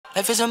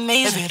Life is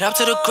amazing, live it up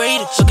to the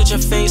greatest. Look at your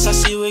face, I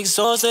see you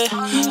exhausted.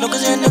 Look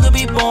at your nigga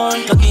be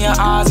boring. Look in your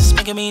eyes, it's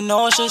making me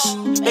nauseous.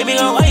 Baby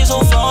girl, why you so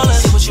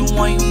flawless? Say what you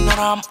want, you know that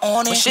I'm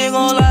on it. When she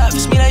gon' laugh,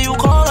 it's me that you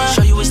callin'.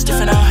 Show you it's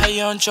different, how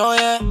you enjoy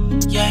it.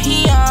 Yeah.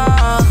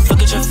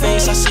 Look at your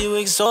face, I see you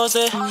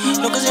exhausted.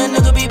 Look at your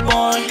nigga be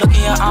boring. Look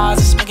in your eyes,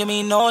 it's making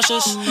me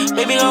nauseous.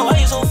 Baby girl, why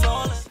you so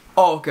flawless?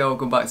 Okay,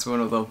 welcome back to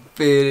another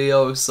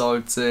video. So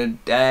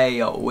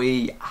today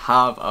we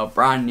have a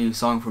brand new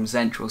song from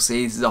Central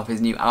CEE. This is off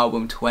his new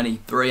album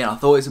 23, and I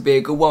thought this would be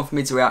a good one for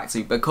me to react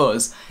to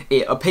because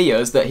it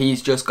appears that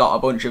he's just got a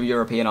bunch of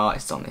European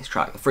artists on this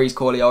track. The Freeze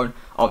Corleone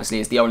obviously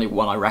is the only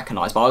one I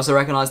recognise, but I also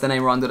recognise the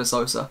name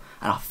RONDODASOSA,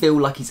 and I feel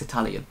like he's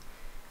Italian.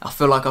 I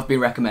feel like I've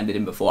been recommended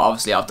him before.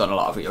 Obviously, I've done a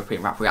lot of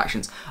European rap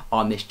reactions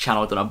on this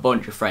channel. I've done a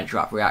bunch of French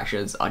rap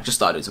reactions. I just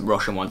started doing some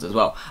Russian ones as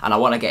well. And I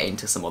want to get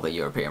into some other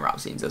European rap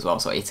scenes as well,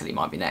 so Italy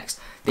might be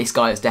next. This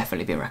guy has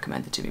definitely been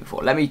recommended to me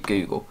before. Let me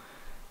Google.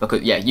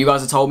 Because, yeah, you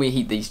guys have told me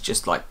he's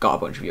just, like, got a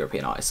bunch of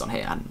European artists on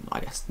here. And I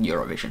guess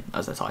EUROVISION,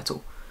 as the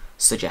title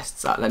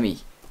suggests that. Let me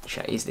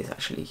check. Is this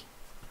actually...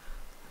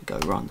 Go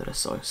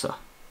RONDODASOSA.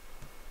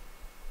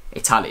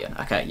 Italian.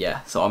 Okay,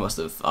 yeah. So I must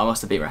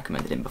have been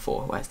recommended him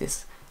before. Where's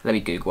this? Let me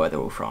Google where they're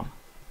all from.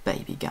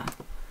 Baby gang.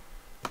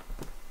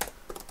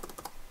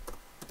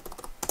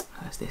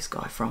 Where's this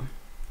guy from?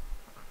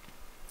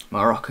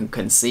 Moroccan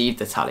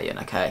conceived Italian,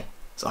 okay.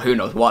 So who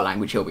knows what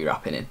language he'll be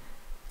rapping in.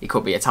 He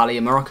could be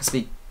Italian. Morocco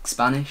speak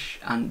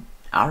Spanish and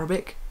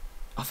Arabic,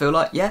 I feel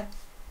like, yeah.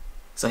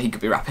 So he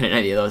could be rapping in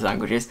any of those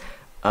languages.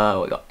 We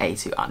got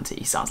A2 Auntie.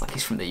 He sounds like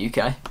he's from the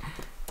UK.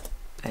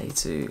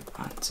 A2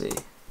 Auntie.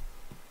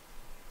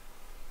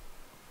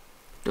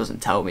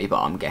 Doesn't tell me,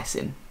 but I'm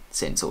guessing.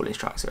 Since all his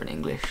tracks are in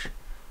English,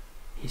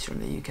 he's from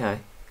the UK.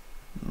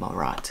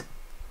 MORAD.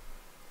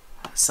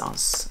 That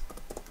sounds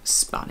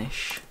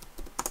Spanish.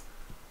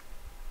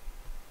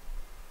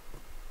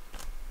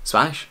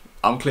 Spanish?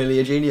 I'm clearly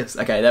a genius.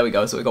 Okay, there we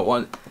go. So we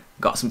got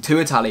two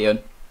Italian,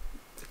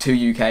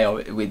 2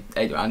 UK with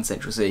Adrian and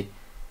Central CEE,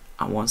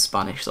 and 1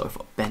 Spanish. So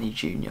for Benny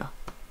Jr.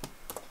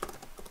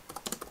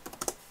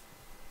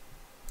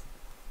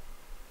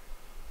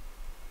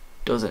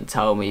 Doesn't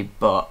tell me,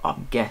 but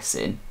I'm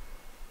guessing.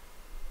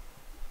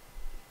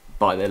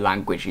 By the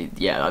language,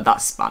 yeah,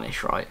 that's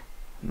Spanish, right?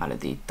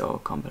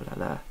 Maldito,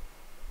 compelele,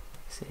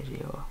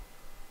 serio.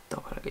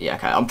 Yeah,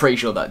 okay, I'm pretty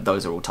sure that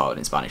those are all titled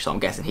in Spanish, so I'm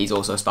guessing he's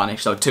also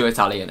Spanish. So 2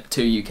 Italian,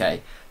 2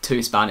 UK,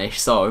 2 Spanish.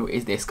 So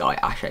is this guy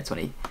Ashe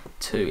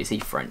 22? Is he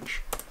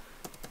French?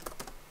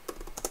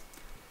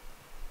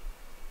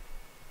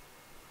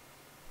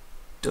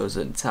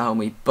 Doesn't tell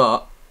me,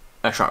 but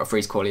a track with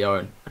Freeze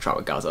Corleone, a track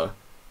with Gazo.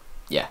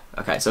 Yeah,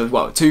 okay, so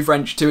well, 2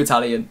 French, 2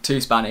 Italian,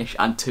 2 Spanish,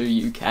 and 2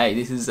 UK.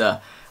 This is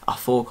a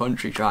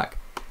 4-country track.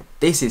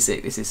 This is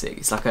sick. This is sick.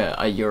 It's like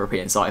a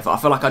European cipher. I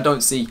feel like I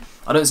don't see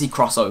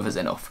crossovers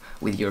enough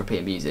with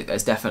European music.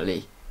 There's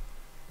definitely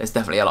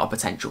a lot of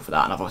potential for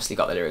that, and I've obviously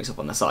got the lyrics up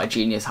on the side.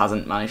 Genius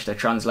hasn't managed to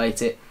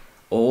translate it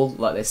all.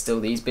 Like, there's still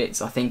these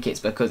bits. I think it's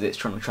because it's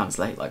trying to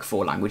translate like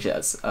 4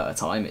 languages at a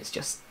time. It's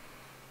just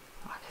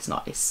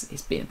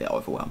it's been a bit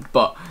overwhelmed,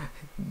 but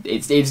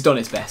it's done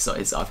its best. So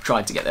I've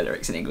tried to get the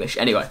lyrics in English.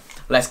 Anyway,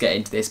 let's get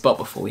into this. But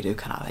before we do,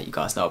 can I let you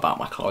guys know about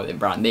my clothing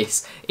brand?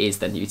 This is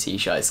the new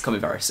t-shirt. It's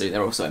coming very soon.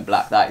 They're also in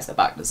black. That is the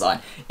back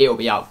design. It will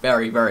be out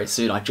very, very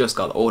soon. I just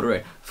got to order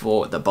it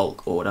for the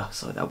bulk order,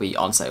 so they'll be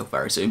on sale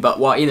very soon. But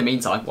in the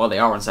meantime, while they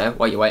are on sale,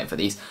 while you're waiting for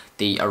these,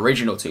 the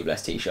original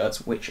Tubeless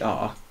t-shirts, which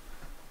are,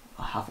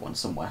 I have one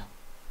somewhere.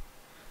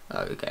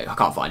 Okay, I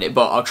can't find it,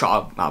 but I'll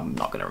try. I'm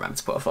not going to remember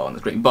to put a photo on the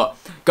screen, but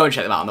go and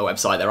check them out on the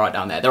website. They're right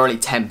down there. They're only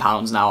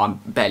 £10 now. I'm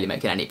barely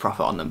making any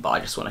profit on them, but I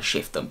just want to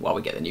shift them while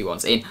we get the new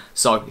ones in.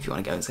 So if you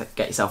want to go and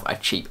get yourself a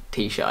cheap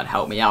t-shirt and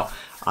help me out,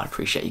 I'd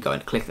appreciate you going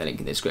to click the link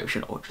in the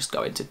description or just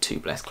go into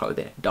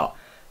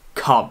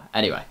tubelessclothing.com.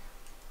 Anyway,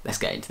 let's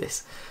get into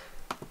this.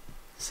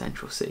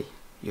 Central CEE,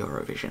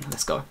 Eurovision.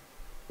 Let's go.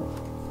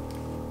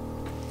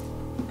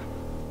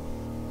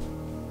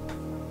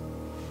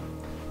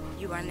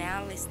 You are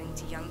now listening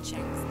to Young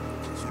Checks.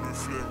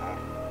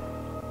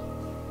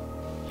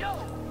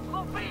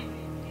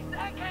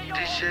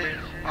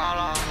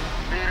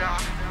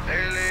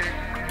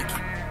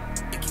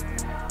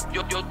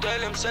 Yo tell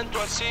him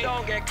Central CEE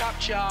don't get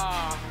captured.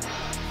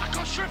 I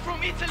come straight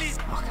from Italy.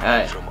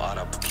 Okay. From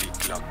Arab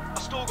club. I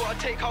still gotta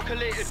take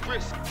calculated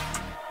risk.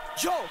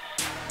 Yo,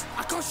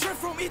 I come straight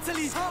from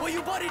Italy, where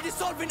you body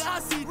dissolving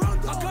acid. My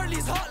girl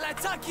is hot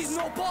like Takis,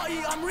 no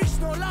body, I'm rich,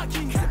 no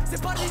lacking. Se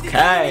parli di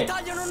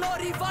Italia non ho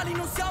rivali,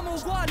 non siamo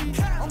uguali.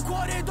 Ho un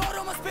cuore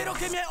d'oro, ma spero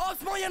che i miei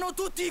host muoiano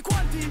tutti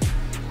quanti.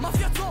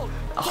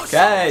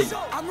 Okay.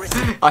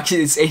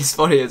 Actually, it's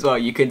funny as well.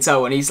 You can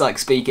tell when he's like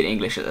speaking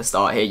English at the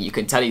start here, you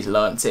can tell he's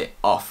learnt it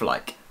off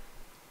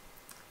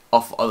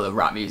other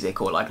rap music,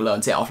 or like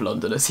learnt it off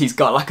Londoners. He's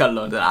got like a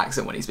London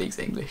accent when he speaks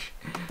English.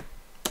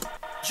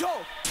 Yo,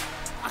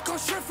 I come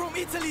straight from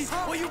Italy,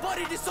 where you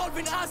body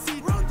dissolving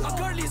acid. My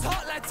girl is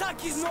hot like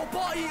Takis, no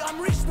body, I'm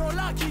rich, no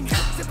lacking.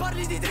 Se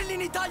parli di drill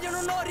in Italia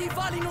non ho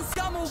rivali, non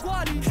siamo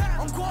uguali.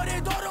 Ho un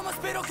cuore d'oro ma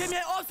spero che i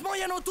miei ops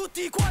muoiano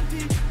tutti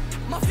quanti.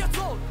 Mafia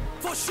zone,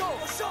 for sure,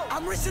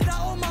 I'm richer than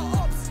all my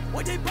ops.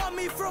 Why they ban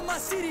me from my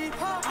city,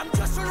 I'm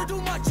just trying to do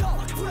my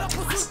job. Pull up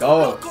sul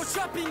blocco,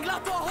 trapping, la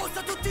tua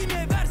hosta tutti i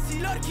miei versi.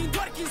 Lurking,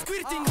 twerking,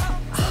 squirting,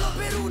 solo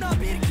per una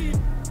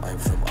Birkin. I'm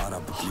from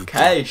Arab.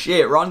 Okay,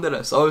 shit,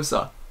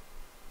 RONDODASOSA.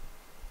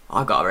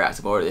 I gotta react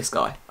to more of this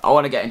guy. I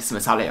want to get into some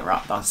Italian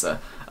rap. That's a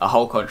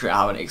whole country I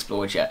haven't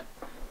explored yet.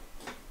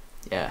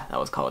 Yeah, that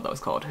was cold. That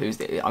was cold. Who's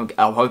the?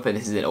 I'm hoping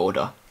this is in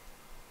order.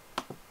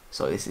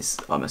 So this is.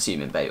 I'm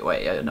assuming.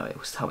 Wait, I don't know. It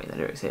was tell me the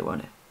lyrics here,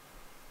 won't it?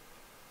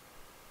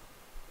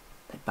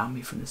 They banned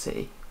me from the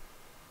city.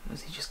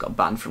 Has he just got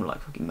banned from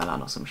like fucking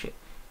Milan or some shit?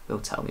 He'll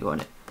tell me,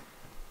 won't it?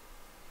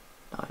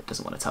 No, it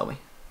doesn't want to tell me.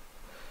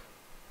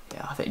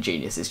 Yeah, I think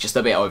Genius is just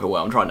a bit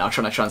overwhelmed right now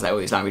trying to translate all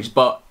these languages,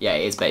 but yeah,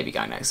 it is Baby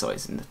Gang next, so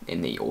it's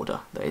in the order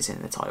that is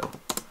in the title.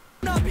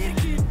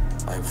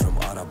 I'm from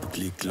Arab,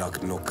 click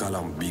clack, no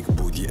kalam, big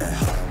booty,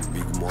 haram,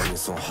 big money,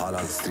 so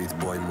halal, street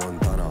boy,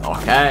 Montana.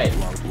 Okay.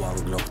 One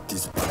Glock,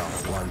 dispara,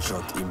 one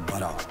shot,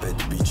 imbara, bad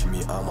bitch,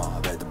 mi ama,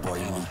 bad boy,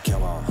 mi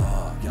chiama,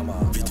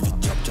 vit,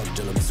 chap,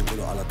 già l'ho messo in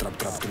culo alla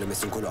trap, tu l'hai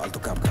messo in culo alto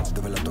cap,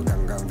 dove la tua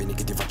gang, vieni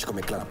che ti faccio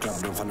come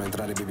clap, non fanno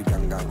entrare Baby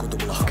Gang, quando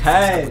me la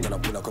ok, della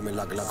pula come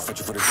lag,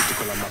 faccio fuori tutti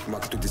con la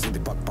mac, tu ti senti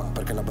pack,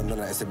 perché la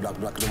bandana è se black,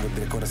 non vuol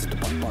dire che ora sei tu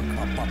pack.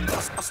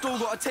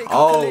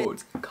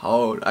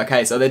 Cold.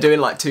 Okay, so they're doing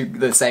like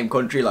the same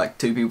country, like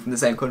two people from the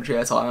same country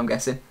at a time, I'm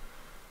guessing.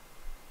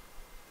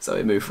 So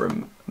we move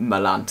from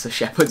Milan to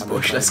Shepherd's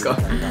Bush, let's go.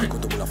 I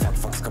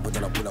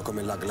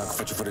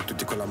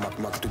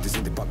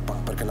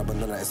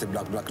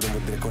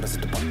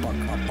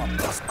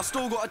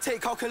still gotta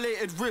take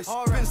calculated risks.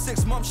 Been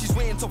 6 months, she's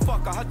waiting to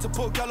fuck. I had to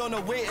put girl on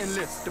a waiting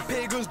list. The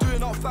pagans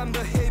doing up fan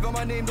behavior,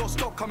 my name don't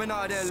stop coming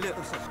out of their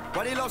lips.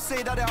 Why they love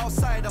say that they're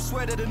outside, I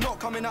swear that they're not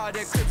coming out of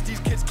their cribs.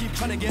 These kids keep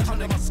trying to get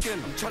under my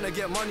skin. I'm trying to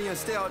get money and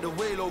stay out the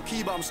way low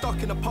key, but I'm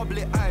stuck in the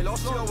public eye.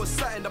 Last year I was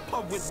sat in the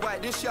pub with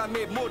white. This year I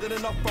made more than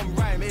enough from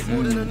rhyme. Made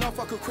more than enough,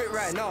 I could quit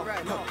right now.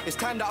 It's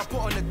time that I put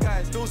on the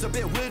guys. Feels a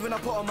bit weird when I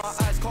put on my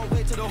eyes. Can't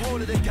wait till the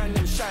whole of the gang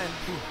them shine.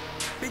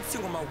 Big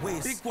thing on my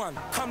waist, big one,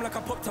 come like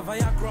I popped a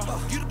Viagra.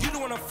 You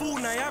don't wanna fool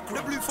Niagara.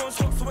 The blue phone's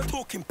hot, so we're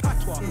talking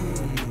patois.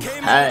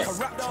 Came out like a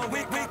rap down,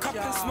 wake up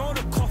and smell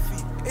the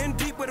coffee. In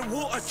deep where the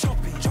water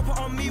choppy. Chop it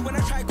on me when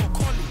I try to go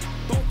collie.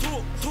 Don't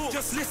talk,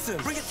 just listen.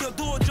 Bring it to your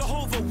door,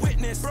 Jehovah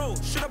Witness. Bro,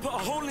 should I put a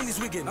hole in his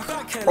wiggin?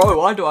 Bro,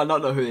 why do I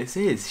not know who this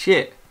is?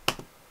 Shit.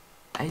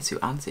 A2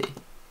 Anti.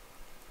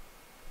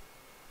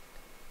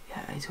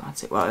 Yeah, A2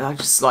 Anti. Well, I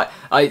just like,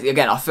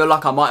 again, I feel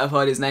like I might have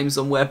heard his name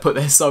somewhere, but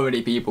there's so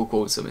many people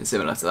called something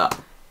similar to that.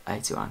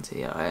 A2 Anti,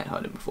 yeah, I ain't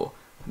heard him before.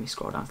 Let me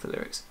scroll down to the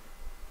lyrics.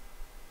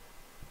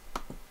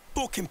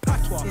 Talking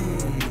patois.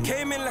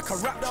 Came in like a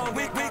rap down,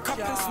 wake up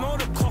and smell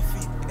the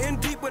coffee. In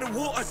deep where the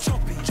water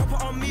choppy. Chop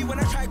it on me when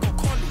I try to go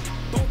collie.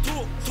 Don't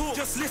talk,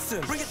 just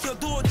listen. Bring it to your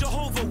door,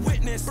 Jehovah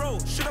Witness. Bro,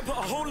 should I put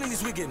a hole in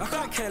his wiggin? I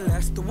can't care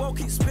less, the world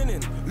keeps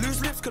spinning. Loose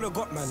lips could have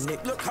got my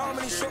nick. Look how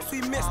many shots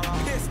we missed.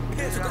 Piss,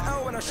 took the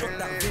L when I shot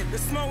that vid. The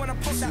smell when I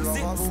pop that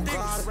zip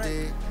stinks.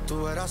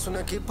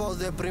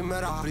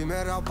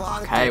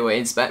 Okay, we're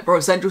in bro,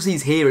 Central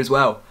C's here as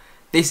well.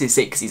 This is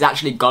sick, 'cause he's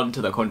actually gone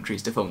to the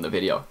countries to film the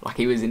video. Like,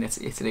 he was in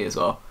Italy as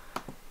well.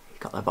 He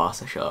got the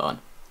Barca shirt on.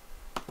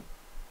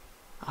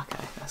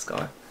 Okay, let's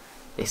go.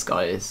 This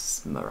guy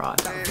is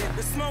MORAD.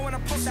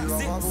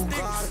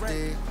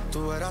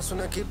 Tú eras un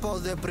equipo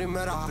de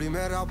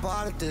primera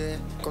parte.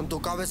 Con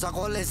tu cabeza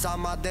con esa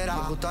madera.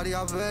 Me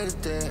gustaría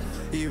verte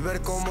y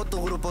ver cómo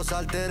tu grupo se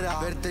altera.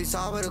 Verte y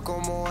saber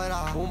cómo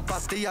era. Un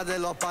pastilla de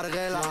los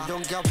parguelas.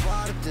 Yonke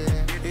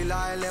aparte. Y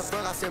la L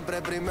juega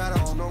siempre primero.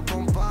 No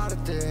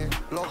comparte.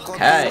 Loco,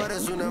 tú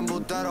eres un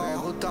embustero. Me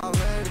gusta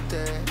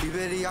verte. Y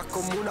verías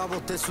como una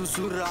voz te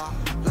susurra.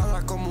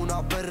 Ladras como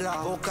una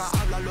perra. Boca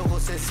habla, luego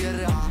se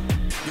cierra.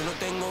 Yo no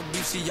tengo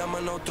beef si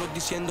llaman a otros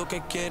diciendo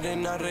que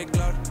quieren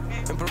arreglar.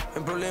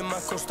 En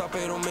problemas costa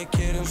pero me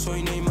quieren,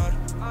 soy Neymar.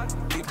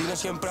 Dina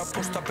siempre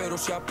aposta pero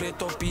si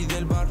aprieto pide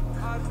el bar.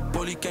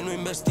 Poli que no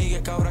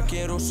investigue que ahora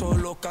quiero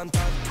solo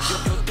cantar.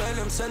 Yo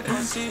te centro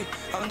así,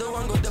 ando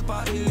vango de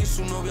país.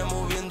 Su novia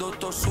moviendo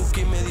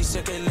Tosuki me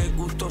dice que le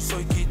gusto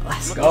soy kid.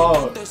 Let's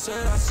go.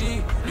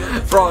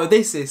 Bro,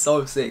 this is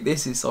so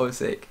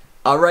sick,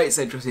 I rate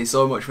Central C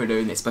so much for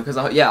doing this because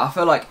I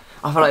feel like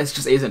this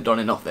just isn't done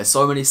enough. There's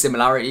so many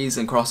similarities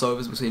and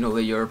crossovers between all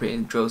the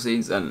European drill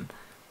scenes, and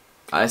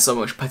there's so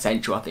much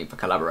potential, I think, for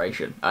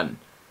collaboration and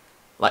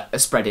like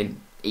spreading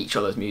each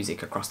other's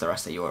music across the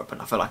rest of Europe.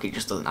 And I feel like it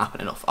just doesn't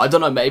happen enough. I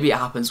don't know, maybe it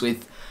happens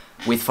with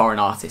foreign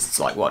artists,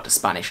 like the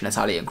Spanish and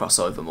Italian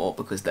crossover more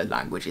because the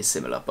language is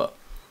similar. But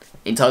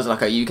in terms of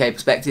like a UK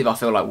perspective, I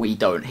feel like we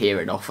don't hear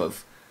enough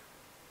of.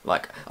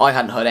 Like, I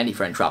hadn't heard any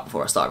French rap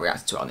before I started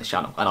reacting to it on this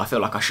channel, and I feel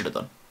like I should have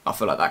done. I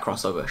feel like that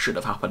crossover should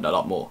have happened a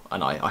lot more,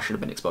 and I should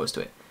have been exposed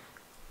to it.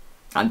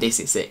 And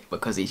this is sick,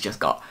 because he's just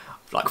got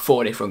like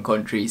 4 different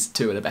countries,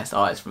 2 of the best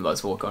artists from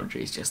those 4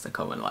 countries, just to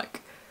come and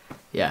like,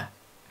 yeah,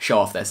 show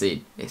off their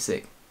scene. It's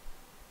sick.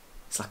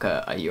 It's like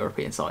a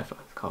European cypher.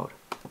 It's cold.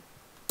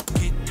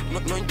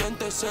 No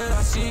intentes ser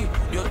así,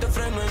 yo te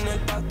freno en el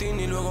patín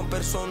y luego en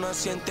persona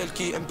siente el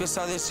ki,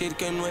 empieza a decir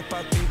que no es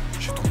para ti.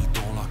 J'ai tout mis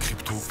dans la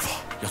crypto,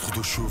 y'a trop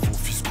de chevaux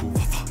fiscaux.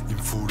 Il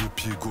me faut le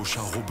pied gauche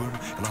à Robin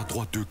et la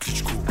droite de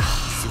Klitschko.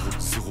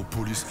 Zéro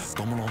police,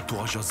 dans mon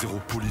entourage y'a 0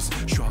 police.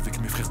 Je suis avec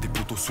mes frères des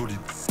poteaux solides,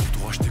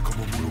 tout racheter comme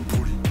un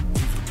Monopoly.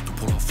 Tout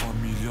pour la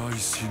familia,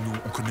 ici nous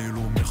on connaît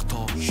l'omerta.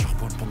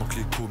 Charbonne pendant que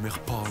les commères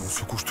parlent, on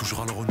se couche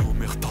toujours à la Renault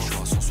Merta. Je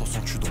suis à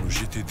 160, je suis dans le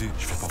GTD,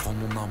 je vais pas vendre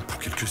mon âme pour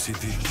quelques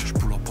CD. Je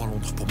pull up à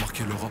Londres pour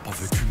marquer le rap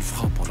avec une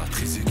frappe à la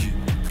Trezeguet.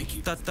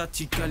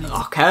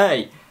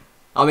 Okay.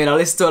 I mean, I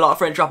listened to a lot of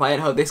French rap. I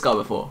ain't heard this guy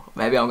before.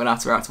 Maybe I'm gonna have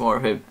to react to more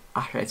of him.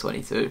 Ashe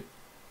 22.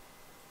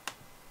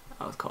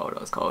 That was cold.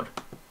 That was cold.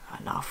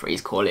 And now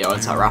Freeze Corleone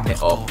to wrap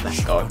it up.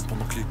 Let's go.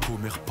 Pendant que les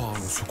commères parlent,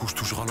 on se couche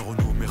toujours à la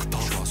Renault Merta.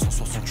 Je suis à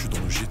 160, je suis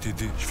dans le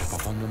GTD. Je vais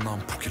pas vendre mon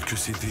âme pour quelques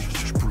CD.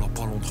 Je pull up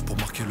à Londres pour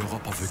marquer le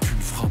rap avec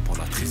une frappe à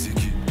la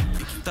Trezeguet.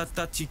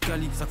 Tati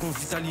Cali, ça compte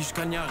d'Italie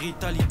jusqu'à Niari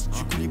Italie.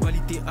 J'suis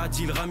Koulibaly, t'es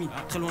Adil Rami.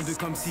 Très loin de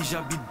comme si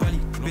j'habite Bali.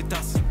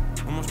 Bétasse,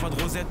 on mange pas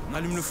de rosette,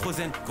 allume le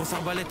frozen. Grosse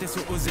arbalète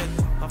SOZ.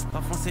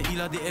 Rap français,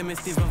 il a des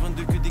MST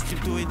 2022 que des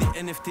cryptos et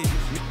des NFT.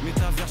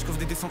 Métavers, coffre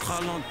des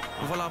Centraland.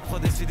 On voit la prod,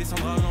 elle se fait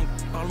descendre à langue.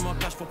 Parle-moi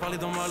cash pour parler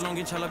dans ma langue.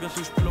 Inch'Allah,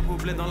 bientôt j'pull up au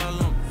bled dans la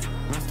langue.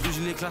 L'instru,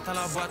 je l'éclate à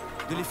la boîte.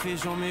 De l'effet,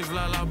 j'en mets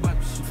v'là la batte.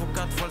 Il faut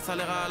 4 fois le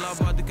salaire à la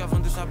boîte. De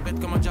K22, ça pète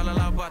comme un Djala à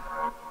la boîte.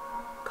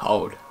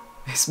 Cold.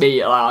 It's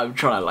me, like, I'm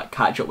trying to like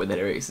catch up with the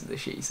lyrics and the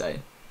shit he's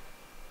saying.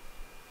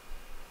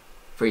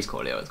 Freeze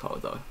Corleone was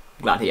cold though.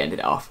 I'm glad he ended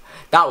it off.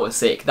 That was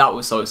sick. That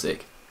was so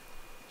sick.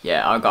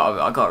 Yeah, I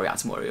got to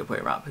react to more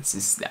European rap.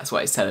 That's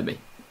what he's telling me.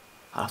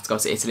 I'll have to go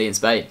to Italy and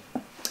Spain.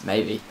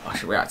 Maybe I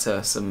should react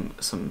to some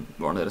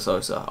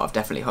RONDODASOSA. I've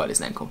definitely heard his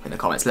name come up in the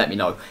comments. Let me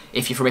know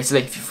if you're from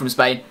Italy, if you're from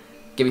Spain.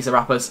 Give me some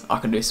rappers. I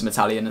can do some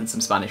Italian and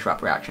some Spanish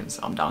rap reactions.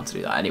 I'm down to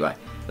do that anyway.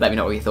 Let me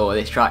know what you thought of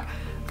this track.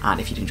 And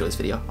if you did enjoy this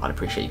video, I'd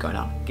appreciate you going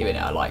out, giving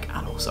it a like,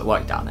 and also while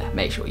you're down there,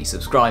 make sure you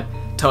subscribe,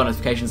 turn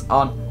notifications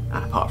on,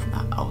 and apart from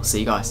that, I will see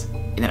you guys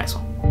in the next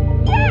one.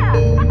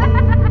 Yeah!